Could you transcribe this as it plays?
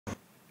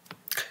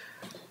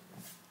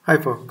Hi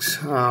folks.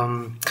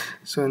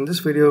 So in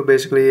this video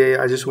basically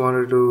I just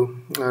wanted to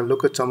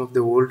look at some of the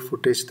old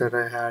footage that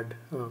I had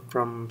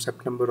from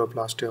September of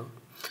last year.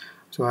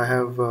 So I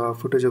have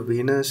footage of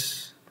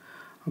Venus,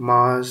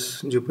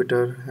 Mars,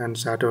 Jupiter and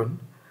Saturn.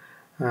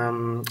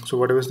 So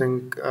what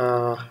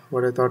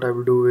I thought I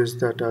would do is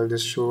that I'll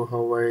just show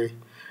how I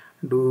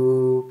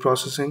do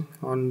processing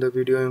on the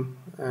video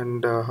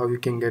and how you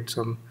can get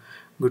some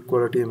good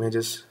quality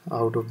images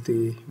out of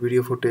the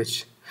video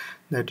footage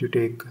that you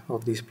take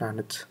of these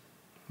planets.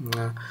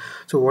 Uh,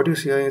 so what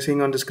you're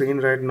seeing on the screen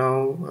right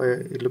now,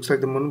 it looks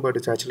like the moon, but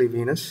it's actually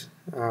Venus.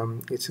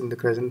 It's in the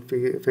crescent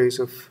phase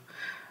of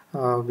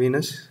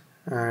Venus,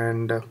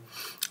 and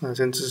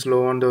since it's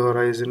low on the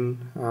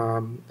horizon,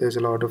 there's a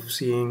lot of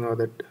seeing or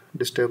that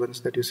disturbance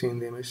that you see in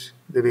the image,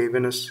 the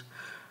waviness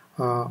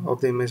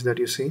of the image that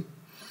you see.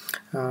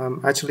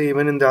 Actually,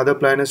 even in the other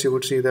planets, you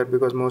would see that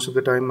because most of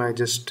the time I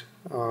just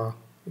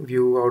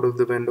view out of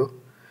the window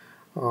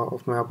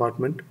of my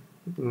apartment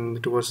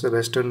towards the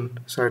western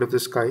side of the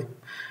sky,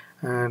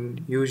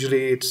 and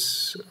usually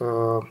it's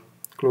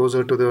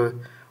closer to the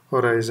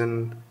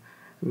horizon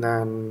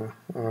than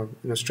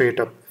straight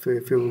up.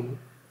 If you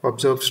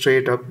observe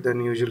straight up,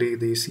 then usually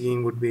the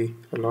seeing would be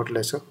a lot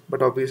lesser.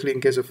 But obviously,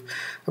 in case of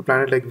a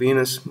planet like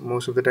Venus,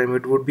 most of the time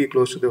it would be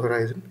close to the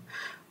horizon.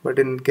 But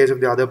in case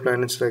of the other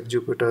planets like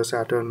Jupiter,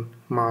 Saturn,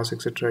 Mars,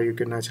 etc., you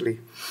can actually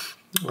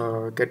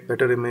get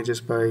better images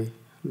by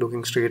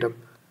looking straight up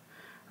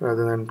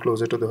rather than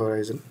closer to the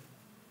horizon.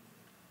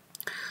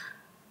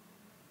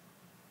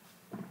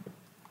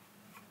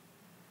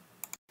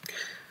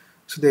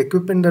 So the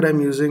equipment that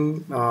I'm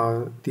using,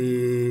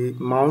 the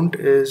mount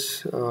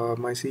is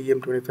my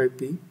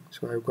CEM25P.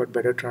 So I've got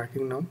better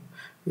tracking now,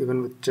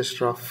 even with just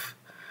very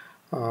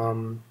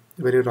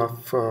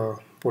rough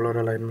polar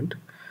alignment.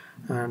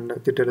 And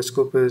the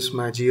telescope is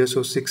my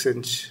GSO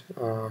 6-inch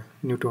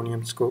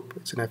Newtonian scope.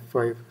 It's an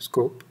F5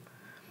 scope.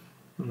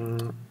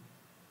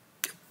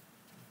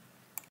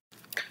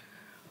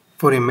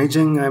 For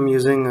imaging, I'm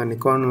using a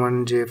Nikon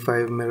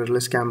 1J5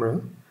 mirrorless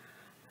camera,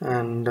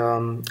 and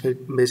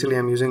basically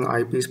I'm using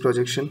eyepiece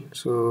projection.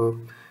 So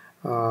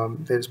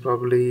there's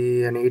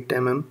probably an 8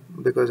 mm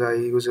because I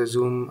use a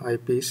zoom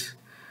eyepiece,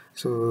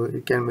 so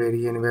it can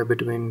vary anywhere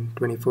between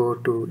 24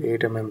 to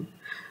 8 mm.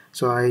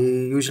 So I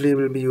usually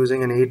will be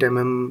using an 8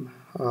 mm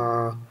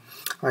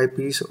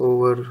eyepiece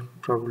over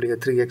probably a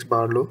 3x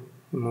Barlow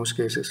in most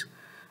cases.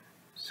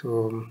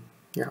 So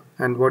yeah,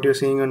 and what you're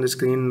seeing on the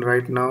screen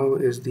right now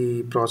is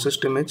the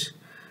processed image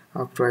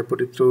after I put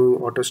it through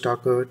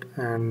Autostakkert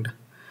and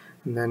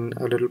then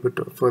a little bit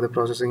further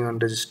processing on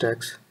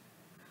Registax,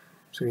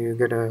 so you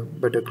get a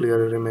better,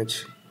 clearer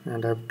image.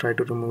 And I've tried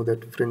to remove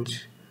that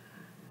fringe,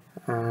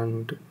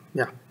 and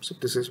yeah, so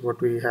this is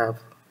what we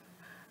have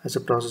as a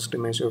processed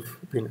image of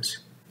Venus.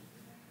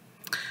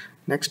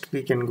 Next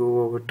we can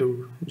go over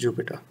to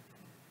Jupiter.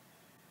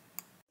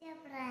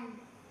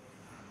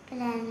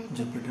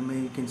 Jupiter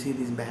में you can see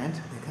these bands,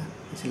 देखा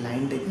ऐसे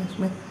line देखा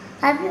उसमें.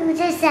 अभी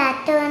मुझे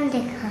Saturn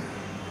दिखा.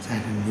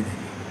 Saturn भी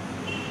देखा.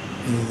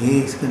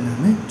 ये इसका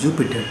नाम है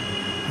जुपिटर,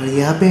 और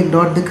यहाँ पे एक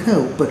डॉट दिख रहा है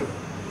ऊपर,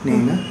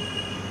 नहीं ना?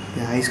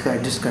 यहाँ इसका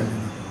एडजस्ट कर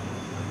देना.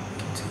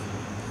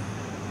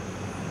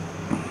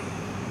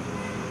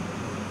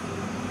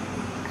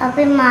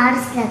 अभी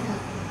मार्स लगा.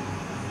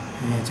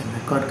 अच्छा,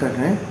 रिकॉर्ड कर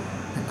रहे हैं.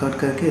 रिकॉर्ड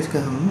करके इसका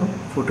हम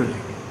फोटो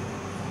लेंगे,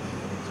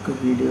 इसको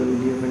वीडियो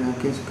बना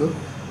के इसको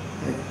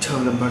अच्छा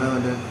वाला बड़ा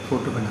वाला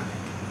फोटो बना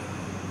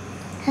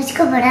देंगे.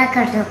 इसको बड़ा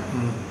कर दो.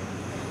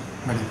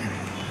 बड़ा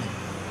करेंगे.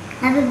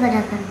 अभी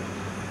बड़ा कर.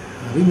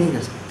 अभी नहीं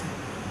कर सकते.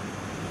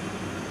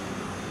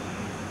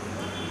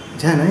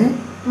 जाना है.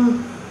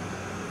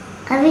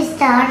 अभी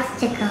स्टार्स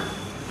दिखा.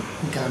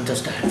 Count the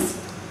stars.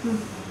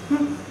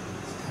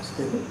 स्टार्स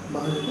देखो,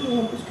 बाहर देखो,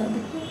 यहाँ पे स्टार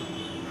देखो.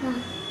 हाँ.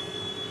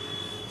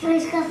 तो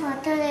इसका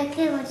फोटो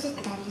लेके मुझे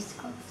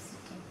टेलीस्कोप से.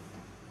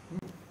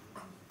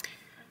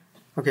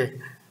 Okay.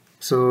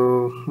 So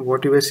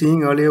what you were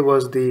seeing earlier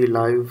was the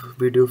live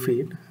video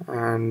feed,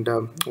 and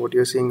what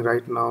you're seeing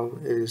right now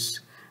is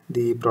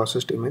the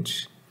processed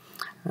image.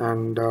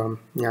 And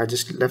yeah, I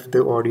just left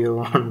the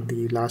audio on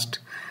the last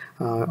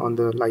on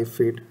the live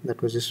feed.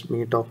 That was just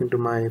me talking to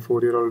my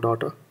 4-year-old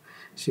daughter.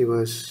 She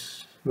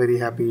was very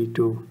happy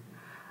to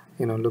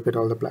look at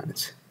all the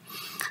planets.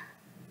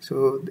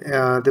 So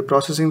the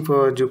processing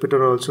for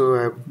Jupiter also,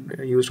 I've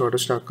used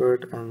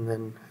Autostakkert and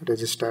then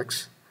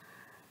Registax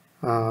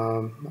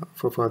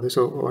for further.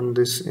 So on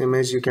this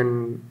image you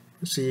can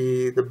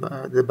see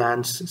the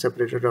bands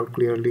separated out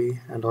clearly,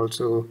 and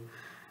also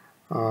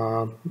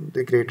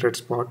the great red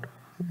spot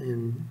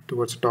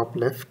towards the top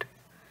left.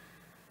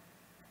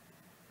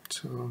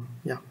 So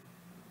yeah,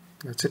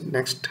 that's it.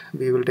 Next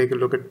we will take a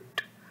look at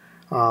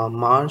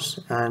Mars,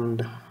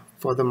 and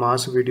for the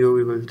Mars video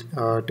we will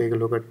take a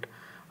look at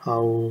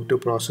how to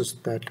process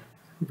that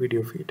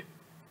video feed.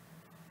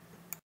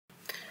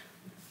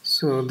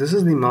 So this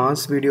is the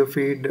Mars video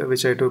feed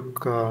which I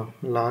took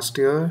last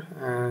year,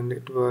 and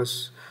it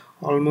was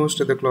almost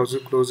at the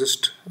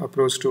closest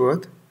approach to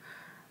Earth.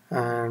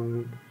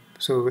 And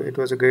So it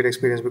was a great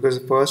experience because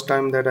the first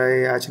time that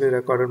I actually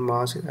recorded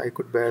Mars, I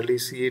could barely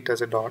see it as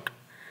a dot.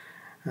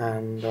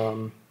 And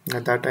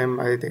at that time,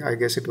 I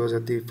guess it was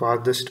at the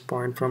farthest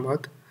point from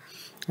Earth.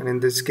 And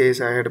in this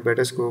case, I had a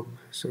better scope,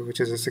 so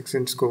which is a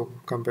 6-inch scope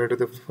compared to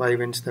the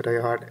 5-inch that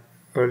I had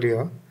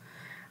earlier.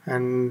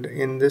 And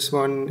in this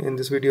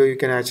video, you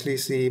can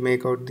actually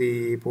make out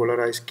the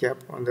polarized cap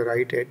on the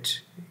right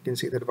edge. You can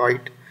see that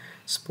white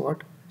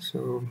spot.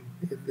 So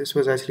this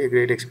was actually a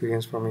great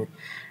experience for me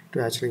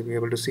to actually be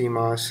able to see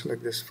Mars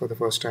like this for the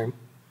first time.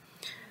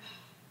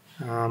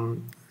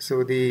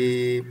 So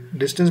the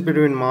distance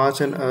between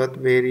Mars and Earth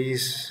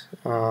varies,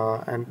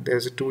 and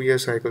there's a 2-year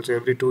cycle. So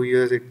every 2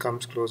 years it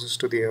comes closest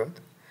to the Earth.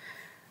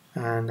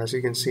 And as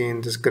you can see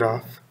in this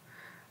graph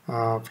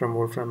from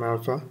Wolfram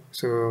Alpha,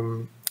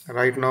 so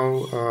right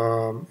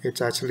now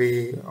it's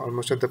actually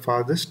almost at the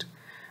farthest,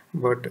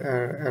 but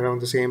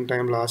around the same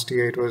time last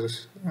year it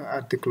was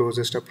at the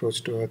closest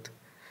approach to Earth.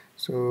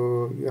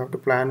 So you have to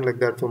plan like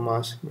that for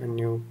Mars when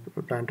you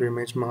plan to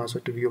image Mars or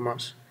to view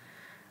Mars.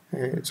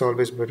 It's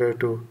always better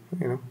to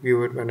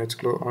view it when it's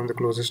on the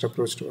closest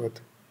approach to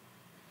Earth.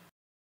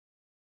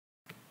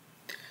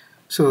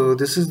 So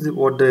this is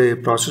what the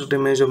processed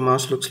image of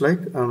Mars looks like.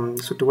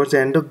 So towards the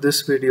end of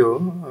this video,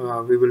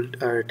 we will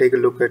take a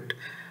look at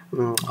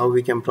how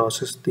we can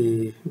process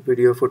the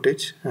video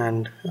footage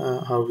and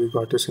how we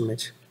got this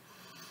image.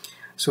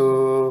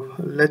 So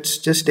let's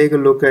just take a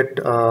look at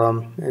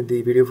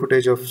the video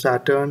footage of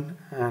Saturn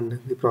and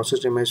the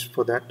processed image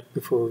for that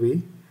before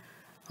we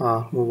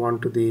move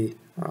on to the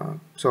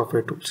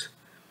software tools.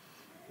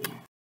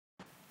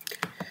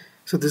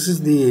 So this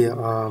is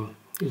the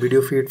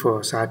video feed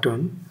for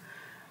Saturn.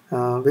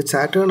 With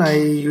Saturn, I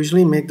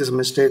usually make this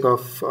mistake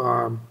of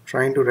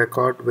trying to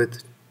record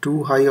with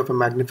too high of a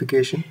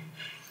magnification.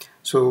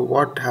 So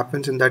what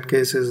happens in that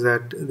case is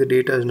that the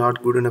data is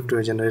not good enough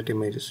to generate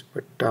images.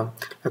 But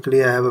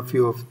luckily, I have a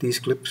few of these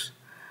clips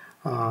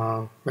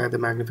where the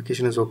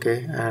magnification is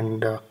okay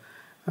and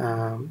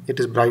it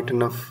is bright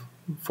enough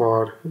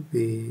for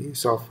the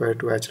software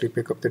to actually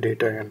pick up the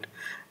data and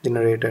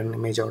generate an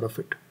image out of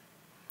it.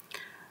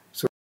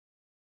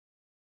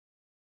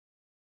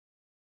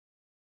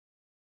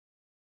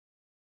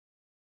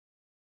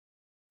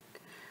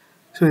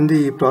 So in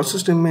the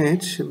processed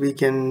image, we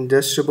can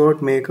just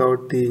about make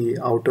out the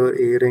outer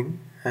A ring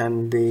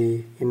and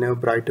the inner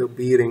brighter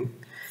B ring,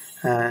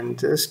 and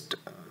just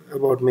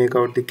about make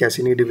out the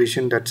Cassini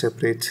division that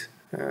separates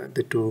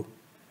the two.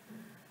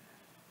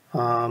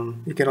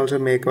 You can also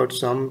make out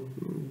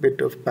some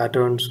bit of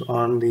patterns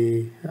on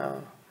the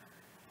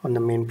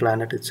main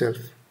planet itself.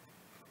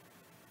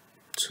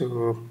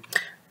 So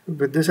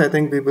with this, I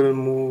think we will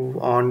move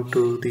on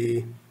to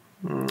the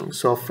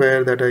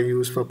software that I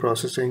use for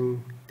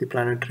processing the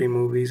planetary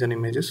movies and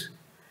images.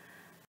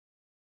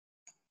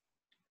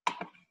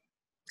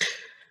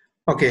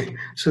 Okay,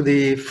 so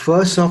the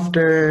first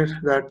software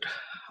that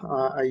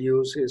I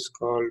use is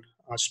called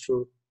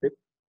PIPP,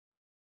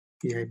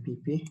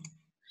 PIPP.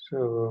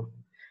 So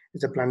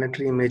it's a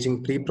planetary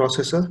imaging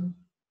preprocessor.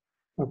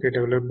 Okay,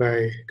 developed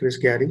by Chris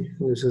Gary.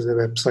 This is the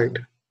website,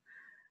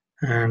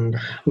 and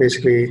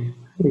basically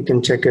you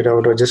can check it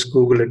out or just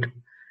Google it,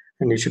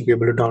 and you should be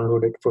able to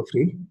download it for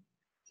free.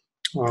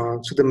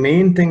 So the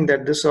main thing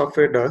that this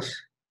software does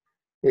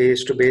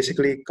is to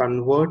basically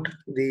convert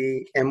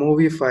the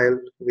MOV file,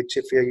 which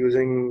if you're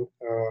using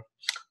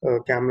a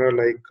camera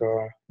like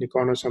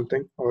Nikon or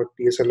something, or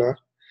DSLR,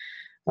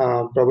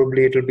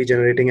 probably it will be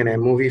generating an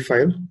MOV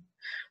file.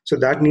 So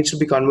that needs to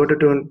be converted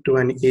to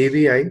an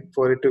AVI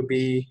for it to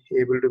be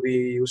able to be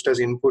used as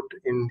input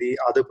in the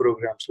other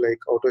programs like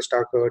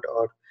Autostakkert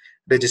or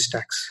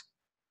Registax.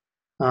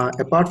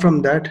 Apart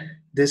from that,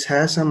 this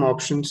has some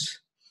options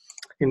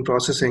in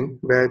processing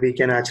where we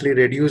can actually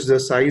reduce the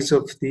size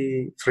of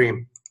the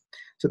frame.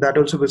 So that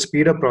also will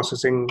speed up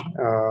processing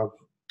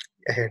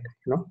ahead,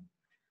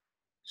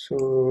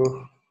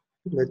 So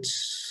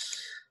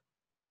let's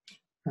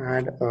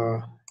add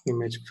a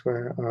image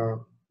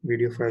file,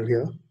 video file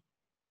here.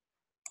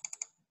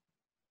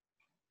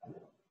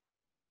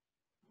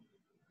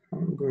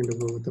 I'm going to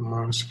go with the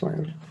Mars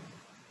file.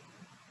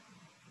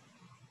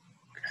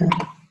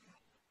 Okay.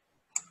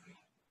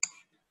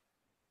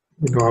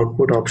 Go to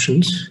output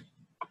options.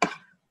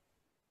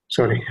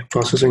 Sorry,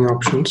 processing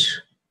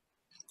options.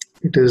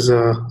 It is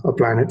a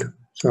planet,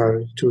 so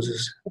I'll choose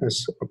this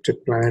as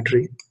object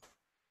planetary.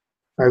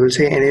 I will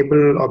say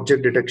enable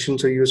object detection.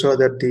 So you saw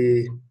that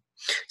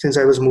since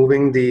I was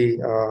moving the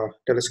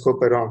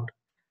telescope around,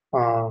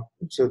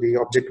 so the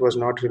object was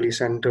not really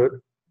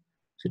centered.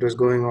 So it was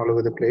going all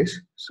over the place.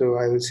 So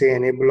I will say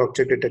enable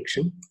object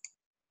detection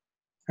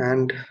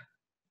and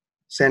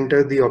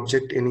center the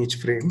object in each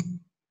frame.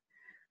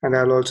 And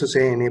I'll also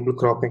say enable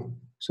cropping.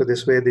 So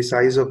this way the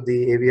size of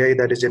the AVI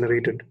that is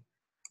generated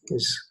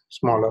is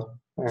smaller,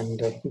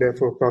 and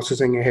therefore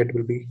processing ahead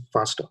will be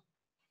faster.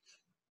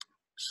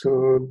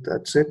 So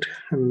that's it,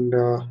 and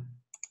I'm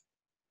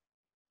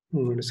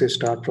going to say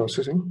start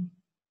processing.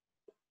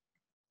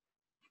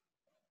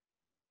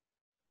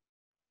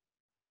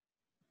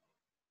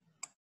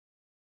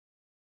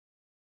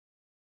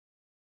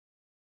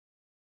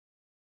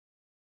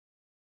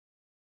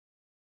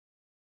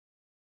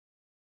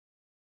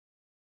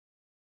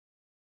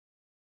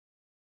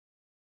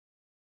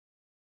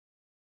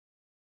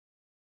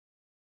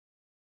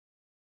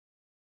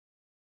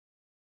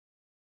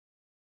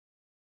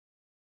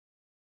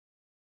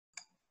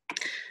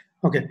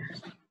 Okay,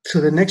 so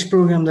the next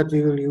program that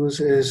we will use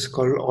is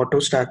called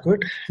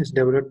Autostakkert. It's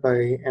developed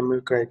by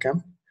Emil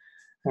Krikam,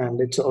 and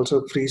it's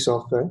also free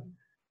software.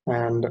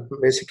 And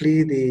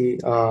basically, the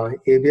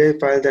ABI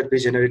file that we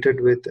generated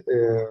with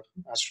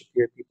Astro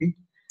PIPP,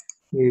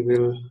 we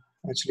will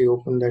actually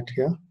open that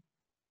here.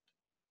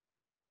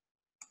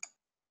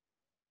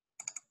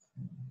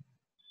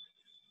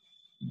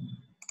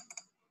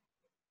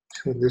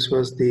 So this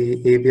was the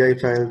ABI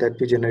file that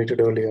we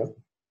generated earlier.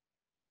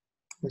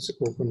 Let's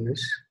open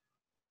this.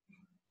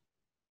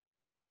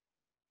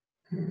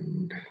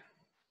 And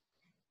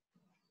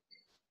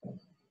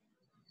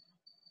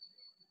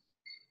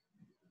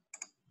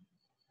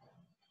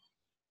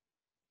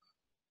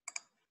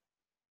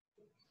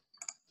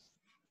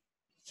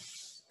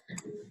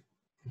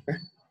okay.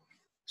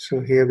 So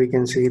here we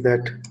can see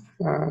that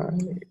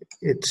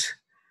it's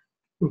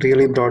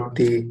really brought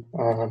the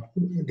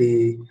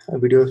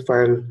video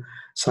file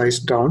size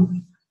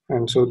down,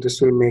 and so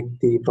this will make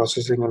the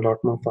processing a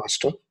lot more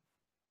faster.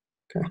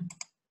 Okay.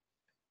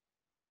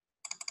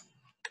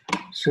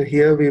 So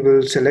here we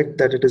will select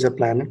that it is a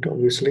planet,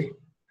 obviously,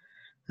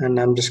 and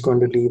I'm just going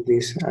to leave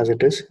this as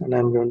it is, and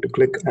I'm going to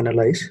click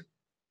Analyze.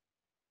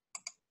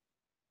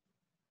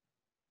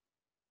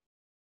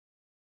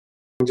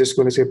 I'm just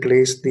going to say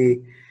place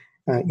the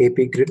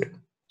AP grid,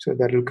 so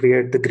that will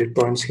create the grid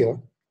points here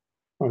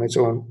on its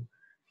own,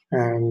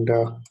 and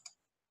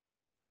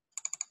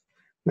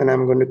then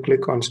I'm going to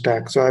click on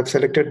stack. So I've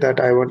selected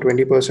that I want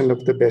 20%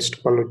 of the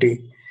best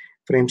quality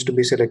frames to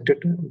be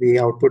selected. The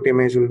output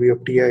image will be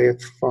of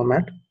TIFF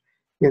format.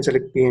 You can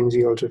select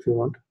PNG also if you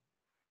want.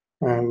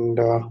 And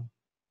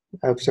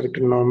I've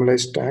selected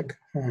normalized stack,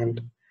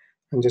 and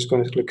I'm just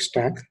going to click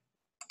stack.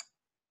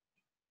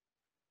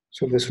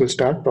 So this will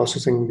start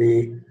processing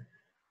the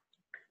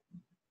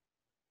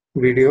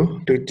video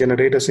to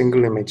generate a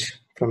single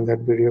image from that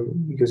video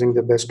using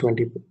the best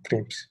 20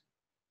 frames.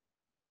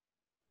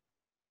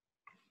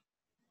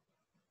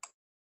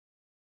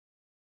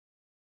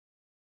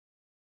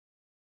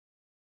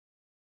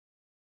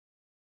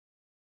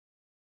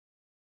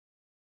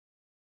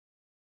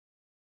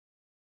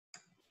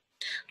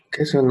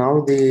 Okay, so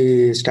now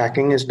the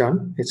stacking is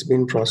done. It's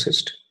been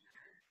processed,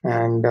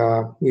 and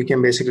you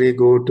can basically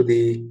go to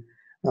the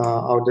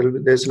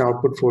there's an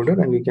output folder,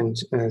 and you can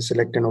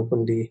select and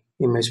open the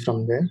image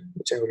from there,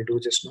 which I will do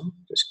just now.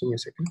 Just give me a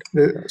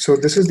second. So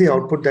this is the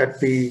output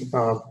that we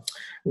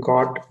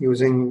got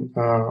using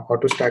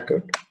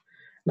Autostakkert.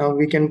 Now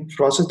we can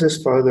process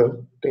this further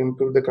to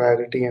improve the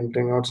clarity and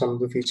bring out some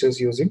of the features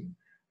using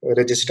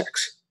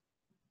Registax,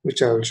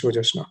 which I will show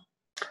just now.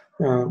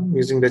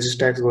 Using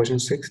Registax version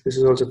 6. This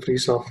is also free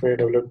software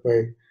developed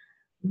by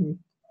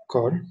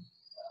Core.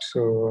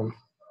 So,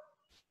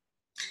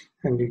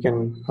 and you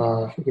can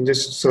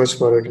just search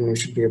for it, and you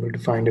should be able to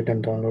find it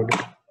and download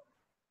it.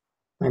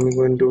 I'm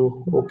going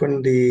to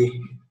open the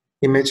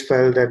image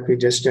file that we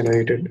just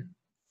generated.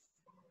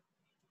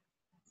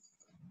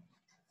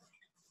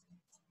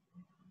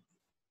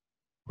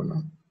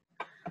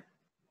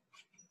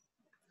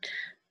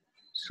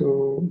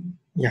 So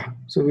yeah,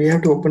 so we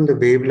have to open the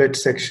wavelet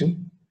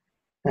section,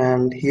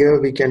 and here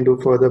we can do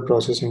further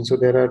processing. So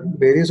there are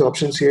various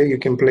options here. You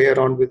can play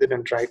around with it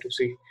and try to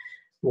see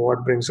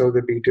what brings out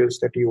the details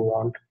that you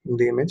want in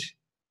the image.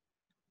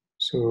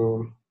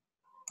 So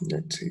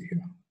let's see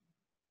here.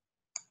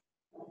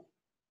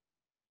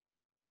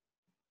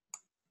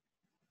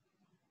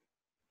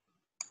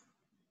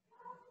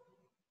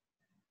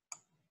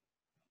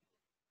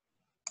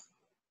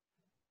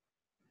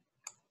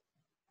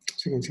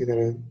 So you can see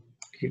there are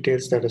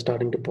details that are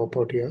starting to pop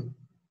out here.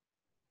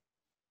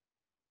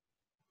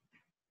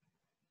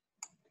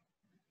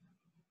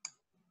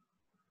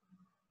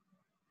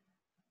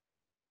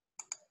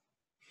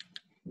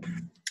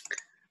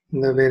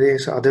 And there are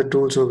various other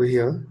tools over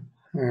here,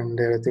 and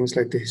there are things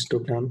like the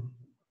histogram,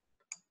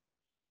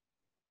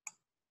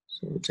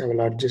 so which I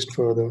will adjust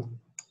further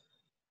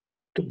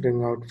to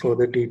bring out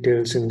further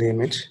details in the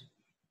image.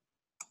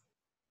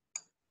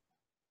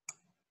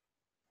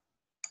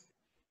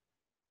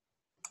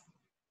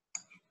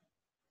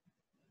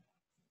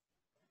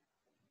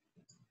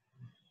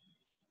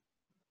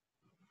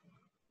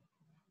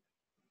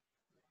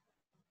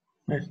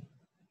 Right.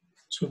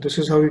 So this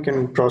is how you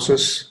can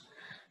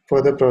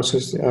further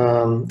process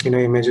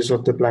images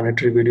of the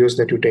planetary videos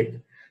that you take.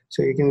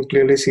 So you can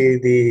clearly see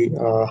the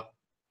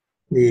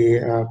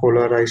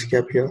polar ice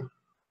cap here,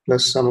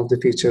 plus some of the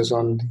features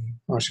on the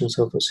Martian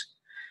surface.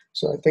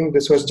 So I think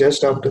this was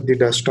just after the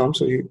dust storm,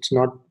 so it's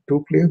not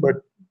too clear,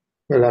 but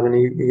well, I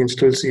mean, you can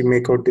still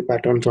make out the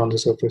patterns on the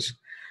surface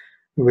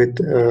with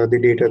the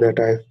data that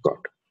I've got.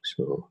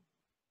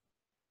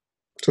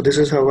 So this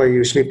is how I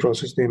usually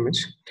process the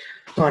image.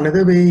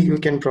 Another way you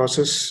can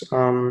process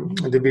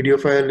the video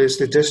file is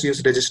to just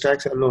use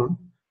Registax alone,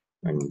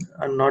 and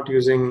I'm not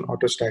using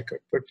Autostakkert,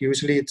 but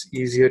usually it's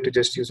easier to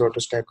just use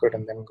Autostakkert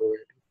and then go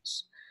ahead.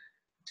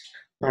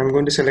 I'm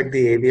going to select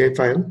the ABI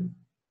file,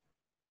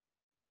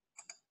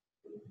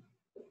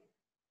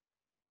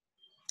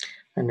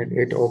 and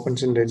it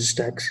opens in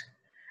Registax,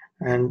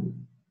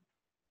 and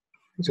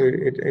So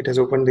it has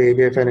opened the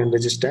AVI file in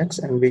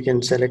Registax, and we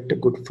can select a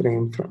good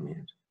frame from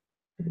here.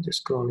 I'm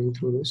just scrolling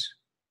through this.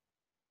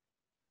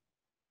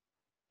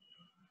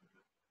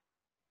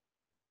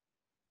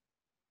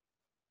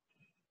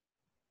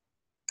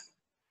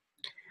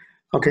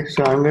 Okay,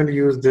 so I'm going to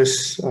use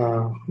this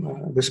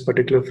this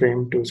particular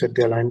frame to set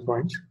the align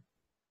points.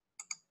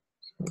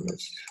 So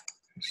let's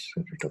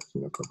set it up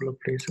in a couple of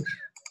places.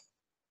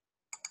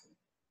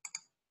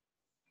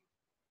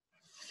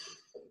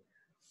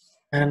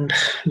 And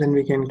then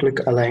we can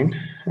click align,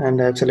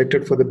 and I've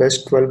selected for the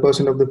best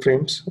 12% of the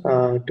frames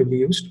to be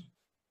used.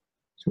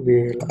 So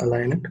we'll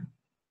align it,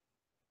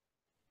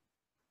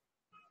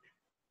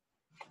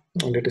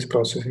 and it is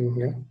processing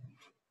here.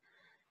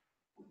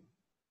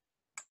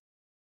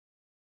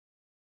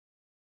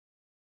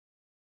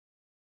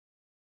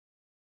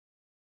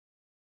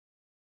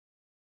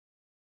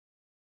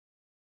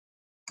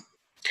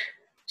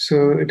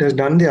 So it has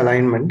done the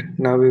alignment.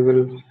 Now we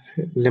will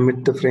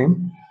limit the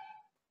frame.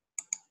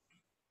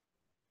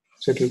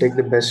 So it will take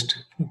the best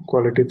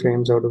quality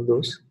frames out of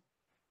those,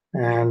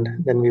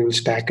 and then we will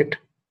stack it.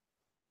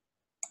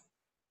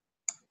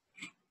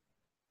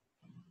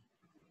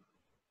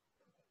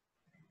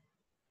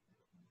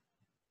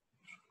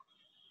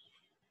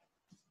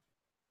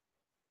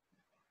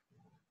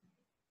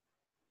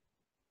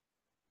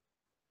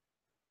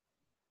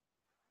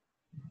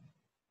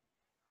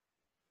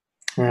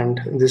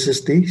 And this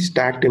is the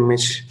stacked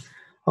image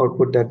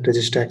output that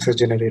Registax has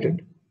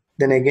generated.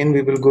 Then again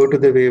we will go to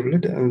the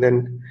wavelet and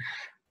then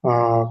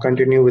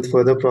continue with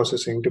further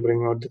processing to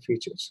bring out the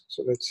features.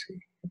 So let's see.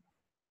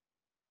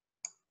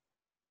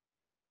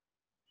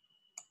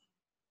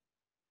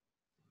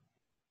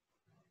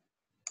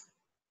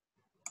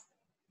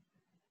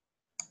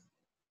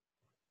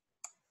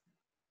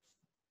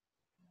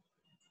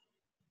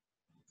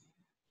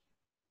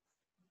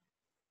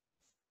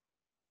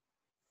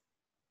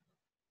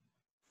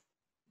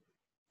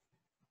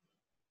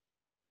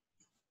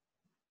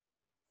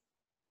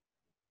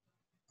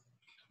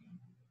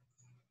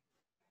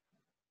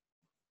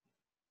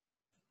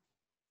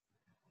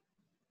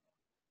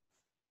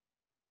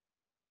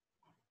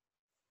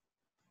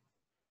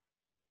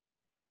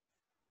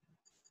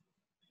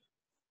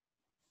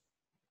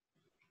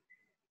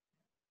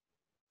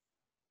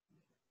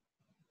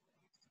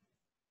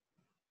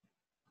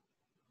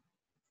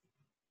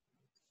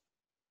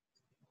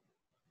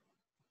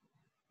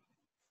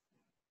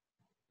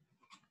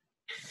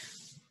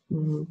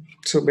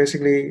 So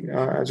basically,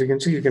 as you can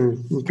see, you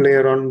can play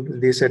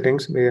around these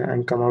settings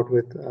and come out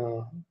with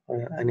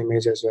an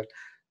image as well.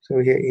 So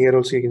here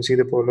also you can see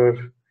the polar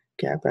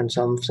cap and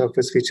some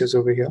surface features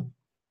over here.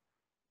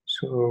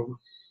 So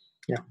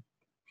yeah,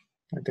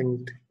 I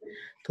think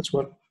that's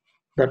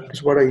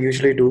what I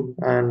usually do,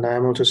 and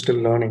I'm also still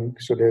learning.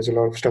 So there's a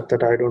lot of stuff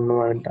that I don't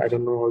know, and I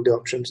don't know all the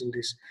options in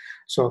these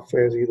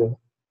softwares either.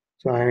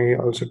 So I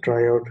also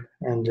try out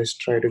and just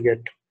try to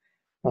get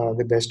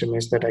the best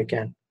image that I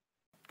can.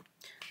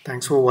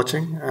 Thanks for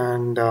watching,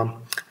 and I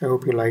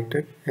hope you liked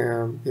it.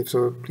 If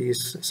so,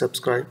 please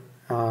subscribe,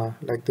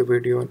 like the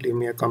video, and leave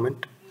me a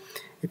comment.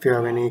 If you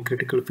have any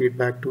critical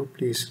feedback too,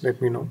 please let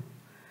me know.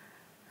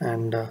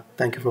 And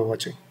thank you for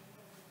watching.